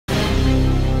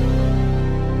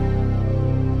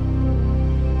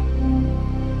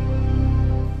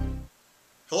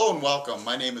Hello and welcome.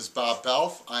 My name is Bob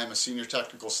Belf. I am a Senior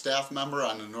Technical Staff Member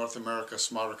on the North America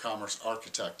Smarter Commerce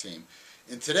Architect team.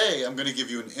 And today I'm going to give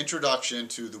you an introduction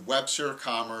to the WebSphere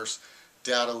Commerce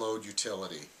data load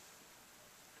utility.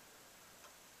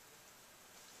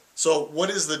 So what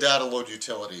is the data load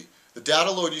utility? The data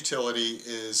load utility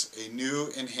is a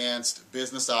new enhanced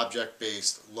business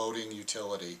object-based loading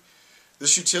utility.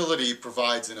 This utility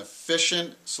provides an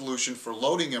efficient solution for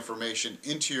loading information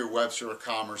into your WebSphere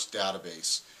Commerce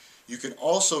database. You can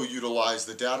also utilize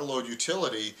the data load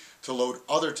utility to load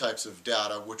other types of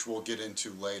data, which we'll get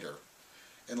into later.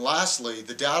 And lastly,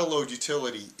 the data load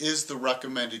utility is the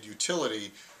recommended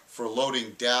utility for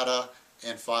loading data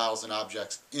and files and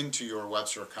objects into your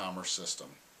WebSphere Commerce system.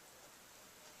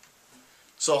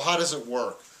 So how does it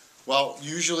work? Well,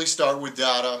 usually start with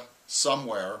data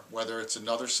somewhere, whether it's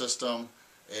another system,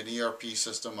 an ERP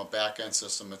system, a back-end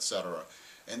system, etc.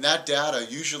 And that data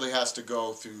usually has to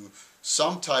go through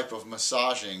some type of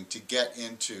massaging to get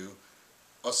into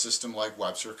a system like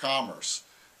WebSphere Commerce.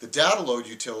 The data load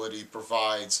utility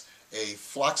provides a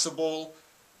flexible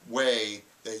way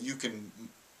that you can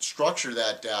structure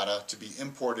that data to be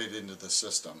imported into the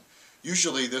system.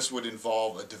 Usually this would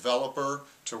involve a developer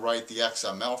to write the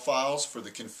XML files for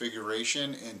the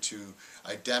configuration and to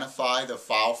identify the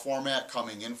file format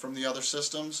coming in from the other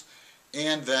systems,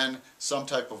 and then some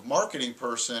type of marketing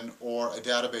person or a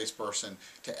database person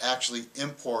to actually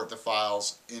import the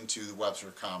files into the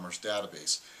WebSphere Commerce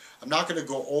database. I'm not going to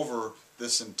go over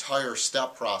this entire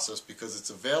step process because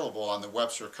it's available on the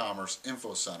WebSphere Commerce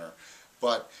Info Center,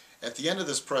 but at the end of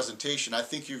this presentation, I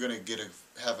think you're going to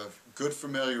have a good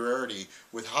familiarity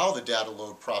with how the data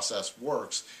load process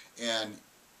works, and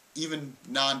even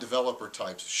non-developer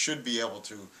types should be able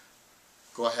to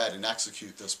go ahead and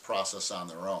execute this process on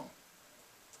their own.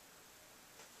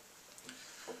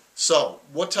 So,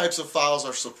 what types of files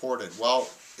are supported? Well,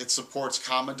 it supports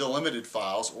comma delimited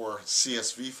files or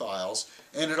CSV files,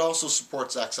 and it also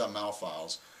supports XML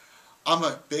files. I'm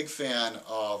a big fan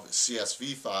of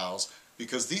CSV files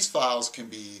because these files can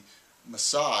be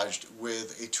massaged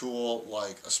with a tool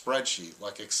like a spreadsheet,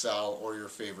 like Excel or your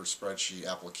favorite spreadsheet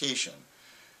application.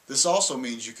 This also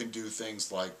means you can do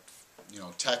things like,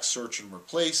 text search and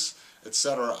replace,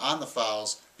 etc. on the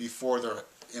files before they're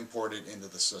imported into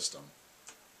the system.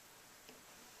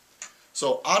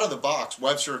 So out of the box,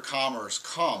 WebSphere Commerce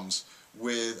comes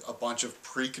with a bunch of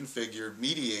pre-configured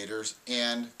mediators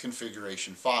and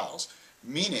configuration files,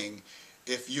 meaning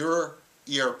if your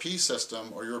ERP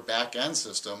system or your back-end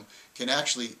system can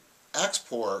actually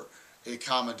export a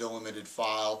comma delimited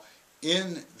file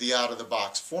in the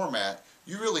out-of-the-box format,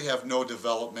 you really have no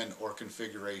development or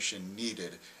configuration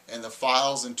needed, and the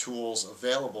files and tools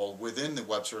available within the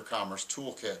WebSphere Commerce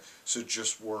toolkit should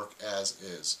just work as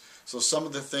is. So some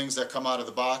of the things that come out of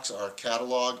the box are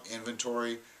catalog,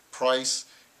 inventory, price,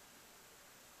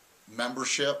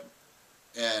 membership,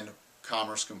 and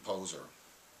Commerce Composer.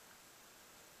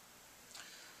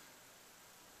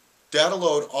 Data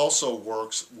load also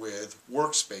works with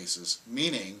Workspaces,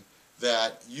 meaning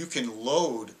that you can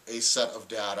load a set of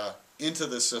data into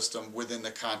the system within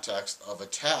the context of a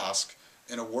task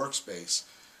in a workspace.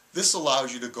 This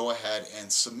allows you to go ahead and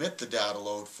submit the data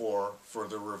load for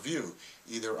further review,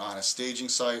 either on a staging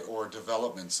site or a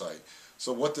development site.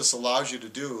 So what this allows you to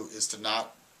do is to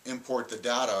not import the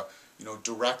data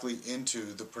directly into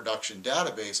the production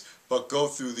database, but go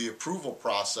through the approval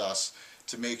process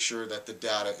to make sure that the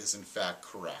data is in fact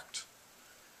correct.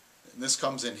 And this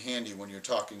comes in handy when you're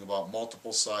talking about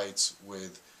multiple sites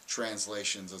with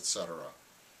translations, etc.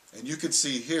 And you can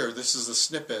see here, this is a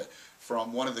snippet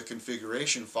from one of the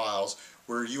configuration files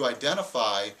where you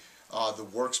identify the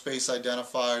workspace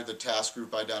identifier, the task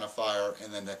group identifier,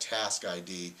 and then the task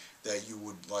ID that you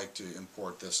would like to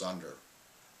import this under.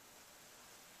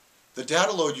 The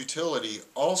data load utility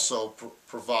also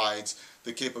provides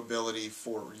the capability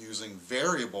for using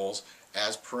variables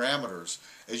as parameters.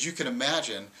 As you can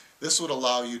imagine, this would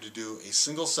allow you to do a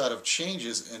single set of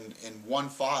changes in one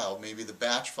file, maybe the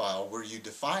batch file, where you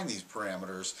define these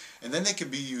parameters, and then they can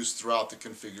be used throughout the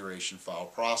configuration file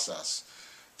process.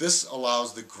 This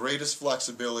allows the greatest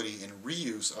flexibility in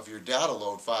reuse of your data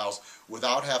load files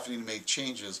without having to make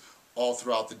changes all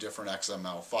throughout the different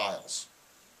XML files.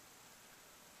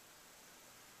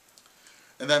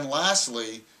 And then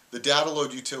lastly, the data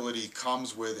load utility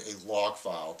comes with a log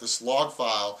file. This log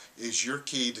file is your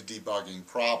key to debugging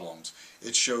problems.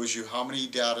 It shows you how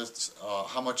much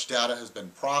data has been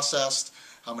processed,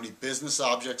 how many business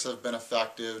objects have been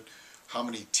affected, how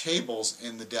many tables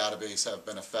in the database have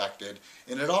been affected,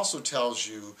 and it also tells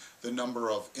you the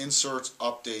number of inserts,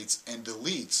 updates, and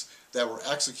deletes that were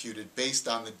executed based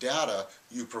on the data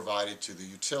you provided to the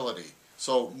utility.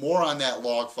 So more on that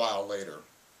log file later.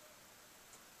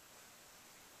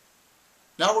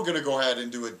 Now we're going to go ahead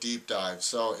and do a deep dive.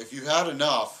 So if you had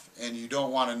enough and you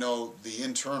don't want to know the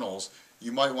internals,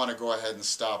 you might want to go ahead and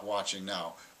stop watching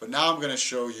now. But now I'm going to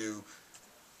show you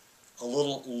a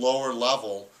little lower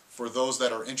level for those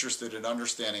that are interested in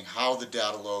understanding how the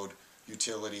data load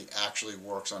utility actually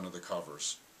works under the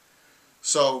covers.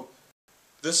 So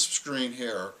this screen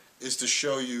here is to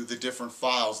show you the different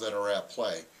files that are at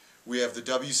play. We have the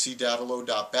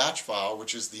wc-dataload.bat file,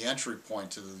 which is the entry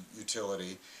point to the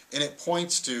utility, and it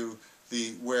points to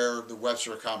where the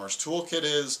WebSphere Commerce toolkit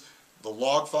is, the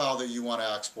log file that you want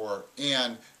to export,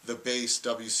 and the base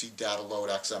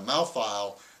wc-dataload.xml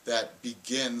file that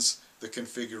begins the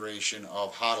configuration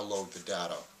of how to load the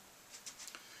data.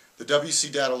 The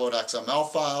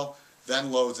wc-dataload.xml file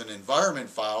then loads an environment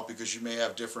file because you may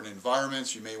have different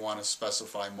environments, you may want to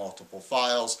specify multiple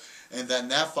files, and then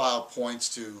that file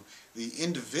points to the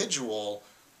individual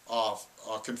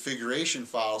configuration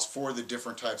files for the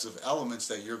different types of elements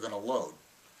that you're going to load.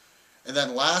 And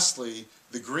then lastly,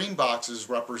 the green boxes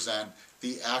represent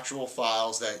the actual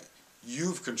files that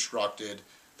you've constructed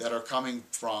that are coming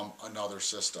from another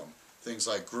system. Things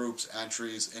like groups,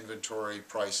 entries, inventory,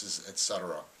 prices,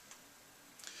 etc.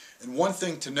 And one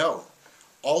thing to note,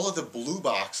 all of the blue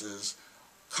boxes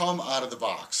come out of the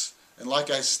box. And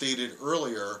like I stated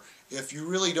earlier, if you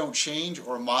really don't change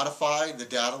or modify the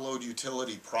data load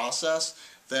utility process,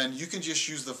 then you can just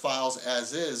use the files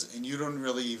as is and you don't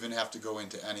really even have to go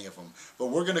into any of them. But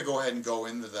we're going to go ahead and go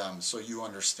into them so you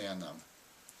understand them.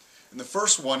 And the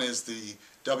first one is the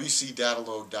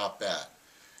wc-dataload.bat.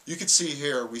 You can see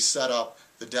here we set up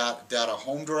the data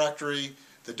home directory,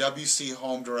 the WC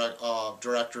home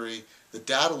directory, the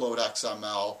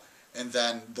dataload.xml, and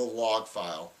then the log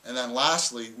file. And then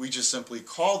lastly, we just simply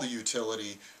call the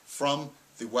utility from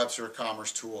the WebSphere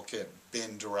Commerce Toolkit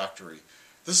bin directory.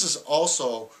 This is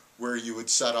also where you would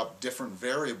set up different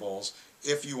variables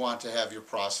if you want to have your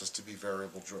process to be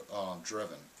variable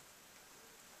driven.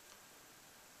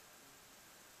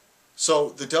 So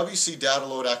the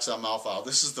wc-dataload.xml file,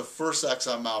 this is the first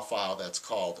XML file that's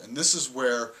called, and this is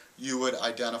where you would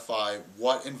identify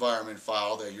what environment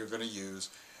file that you're going to use,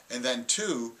 and then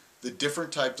two, the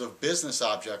different types of business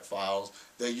object files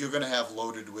that you're going to have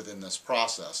loaded within this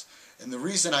process. And the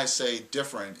reason I say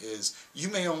different is you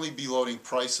may only be loading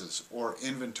prices or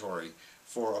inventory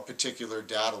for a particular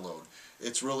data load.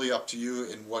 It's really up to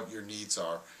you and what your needs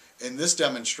are. In this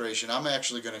demonstration, I'm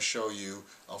actually going to show you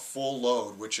a full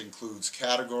load which includes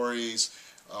categories,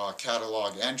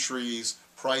 catalog entries,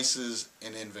 prices,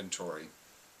 and inventory.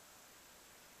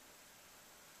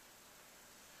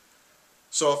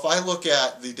 So if I look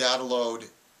at the data load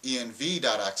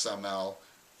env.xml,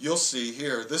 you'll see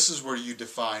here, this is where you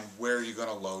define where you're going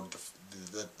to load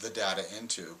the data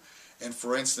into. And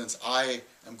for instance, I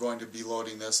am going to be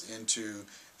loading this into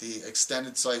the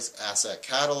extended sites asset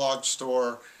catalog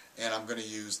store, and I'm going to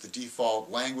use the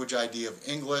default language ID of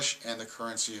English and the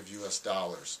currency of US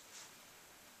dollars.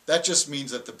 That just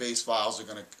means that the base files are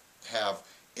going to have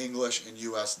English and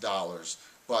US dollars,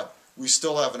 but we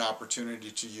still have an opportunity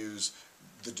to use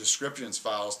the descriptions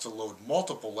files to load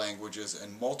multiple languages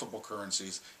and multiple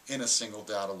currencies in a single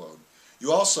data load.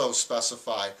 You also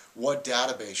specify what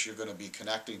database you're going to be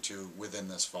connecting to within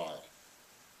this file.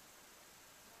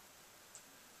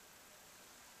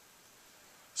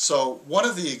 So one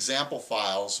of the example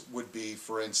files would be,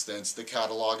 for instance, the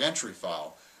catalog entry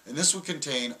file. And this would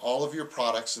contain all of your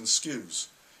products and SKUs.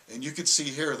 And you can see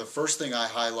here the first thing I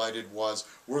highlighted was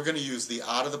we're going to use the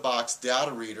out-of-the-box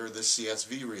data reader, the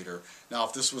CSV reader. Now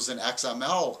if this was an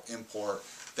XML import,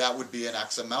 that would be an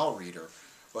XML reader.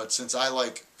 But since I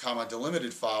like comma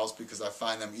delimited files because I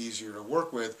find them easier to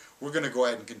work with, we're going to go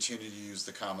ahead and continue to use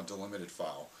the comma delimited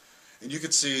file. And you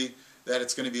can see that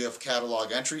it's going to be of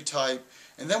catalog entry type,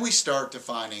 and then we start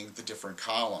defining the different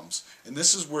columns. And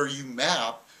this is where you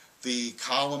map the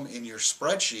column in your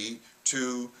spreadsheet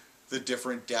to the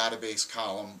different database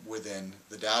column within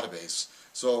the database.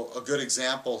 So a good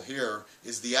example here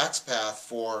is the XPath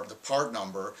for the part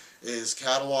number is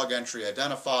catalog entry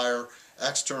identifier,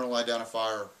 external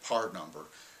identifier, part number.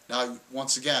 Now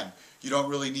once again, you don't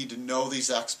really need to know these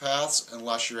XPaths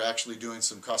unless you're actually doing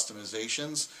some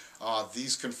customizations.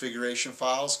 These configuration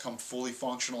files come fully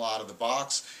functional out of the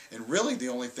box, and really the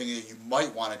only thing that you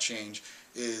might want to change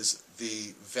is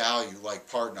the value, like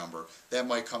part number. That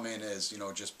might come in as,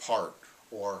 just part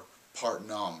or part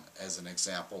num as an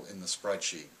example in the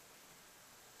spreadsheet.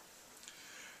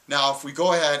 Now if we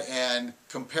go ahead and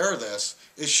compare this,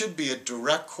 it should be a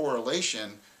direct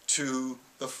correlation to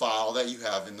the file that you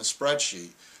have in the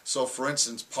spreadsheet. So for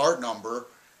instance, part number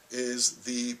is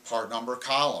the part number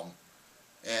column,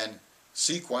 and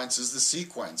sequence is the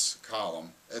sequence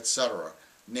column, etc.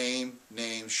 Name,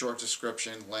 short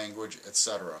description, language,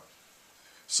 etc.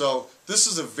 So this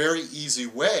is a very easy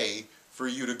way for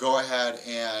you to go ahead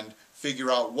and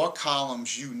figure out what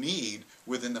columns you need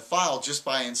within the file just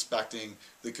by inspecting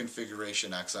the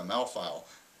configuration XML file.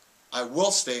 I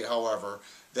will state, however,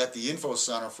 that the Info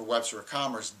Center for WebSphere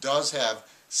Commerce does have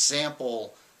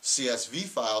sample CSV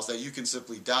files that you can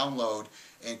simply download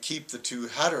and keep the two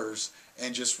headers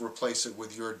and just replace it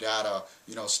with your data,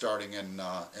 starting in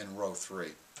row 3.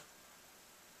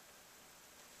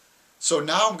 So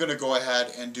now I'm going to go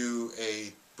ahead and do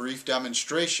a brief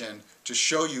demonstration to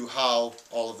show you how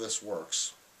all of this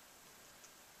works.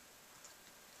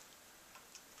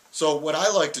 So what I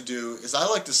like to do is I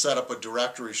like to set up a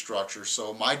directory structure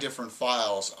so my different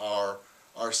files are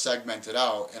segmented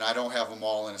out and I don't have them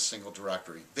all in a single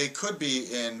directory. They could be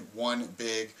in one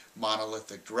big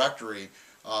monolithic directory,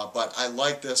 but I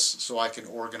like this so I can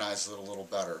organize it a little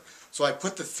better. So I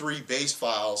put the 3 base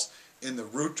files in the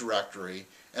root directory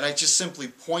and I just simply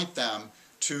point them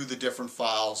to the different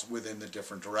files within the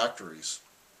different directories.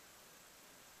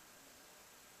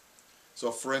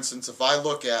 So for instance, if I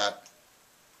look at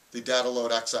the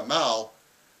dataload.xml,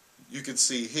 you can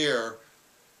see here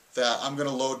that I'm going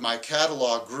to load my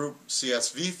catalog group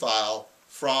CSV file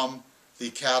from the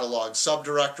catalog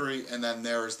subdirectory, and then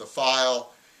there's the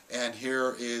file, and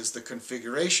here is the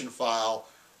configuration file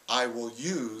I will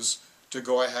use to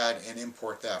go ahead and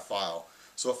import that file.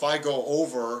 So if I go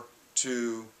over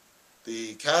to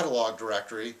the catalog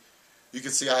directory, you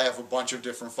can see I have a bunch of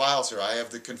different files here. I have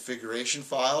the configuration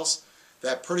files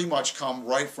that pretty much come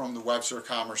right from the WebSphere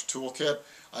Commerce toolkit.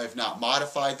 I have not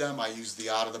modified them. I use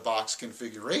the out-of-the-box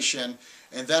configuration,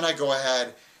 and then I go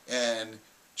ahead and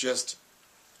just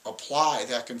apply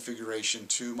that configuration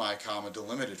to my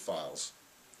delimited files.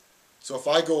 So if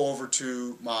I go over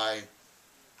to my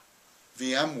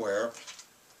VMware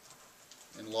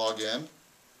and log in,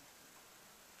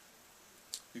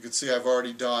 you can see I've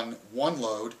already done one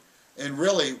load, and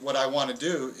really what I want to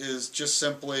do is just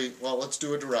simply, well, let's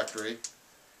do a directory,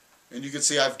 and you can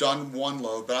see I've done one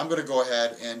load, but I'm going to go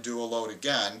ahead and do a load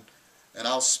again, and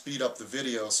I'll speed up the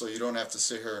video so you don't have to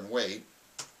sit here and wait.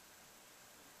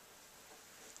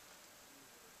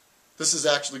 This is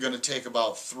actually going to take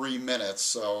about 3 minutes,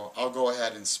 so I'll go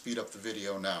ahead and speed up the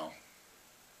video now.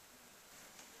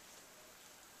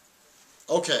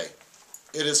 Okay,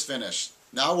 it is finished.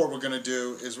 Now what we're going to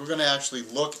do is we're going to actually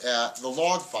look at the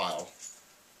log file.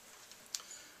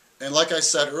 And like I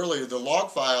said earlier, the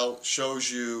log file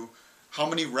shows you how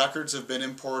many records have been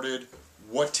imported,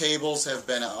 what tables have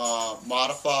been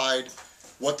modified,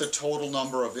 what the total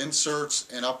number of inserts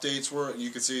and updates were. And you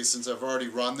can see since I've already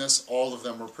run this, all of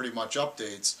them were pretty much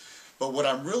updates. But what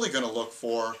I'm really going to look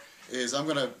for is I'm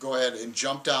going to go ahead and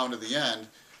jump down to the end.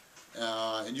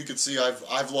 And you can see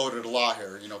I've loaded a lot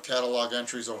here. Catalog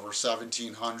entries over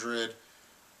 1,700,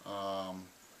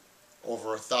 over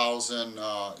 1,000,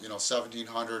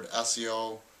 1,700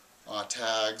 SEO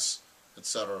tags,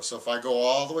 etc. So if I go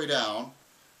all the way down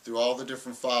through all the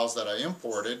different files that I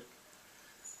imported,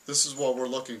 this is what we're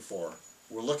looking for.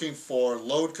 We're looking for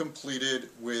load completed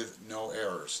with no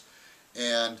errors,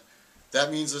 and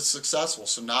that means it's successful.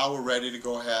 So now we're ready to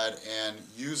go ahead and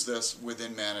use this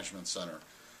within Management Center.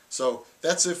 So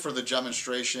that's it for the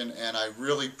demonstration, and I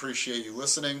really appreciate you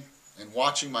listening and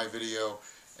watching my video,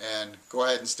 and go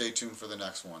ahead and stay tuned for the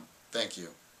next one. Thank you.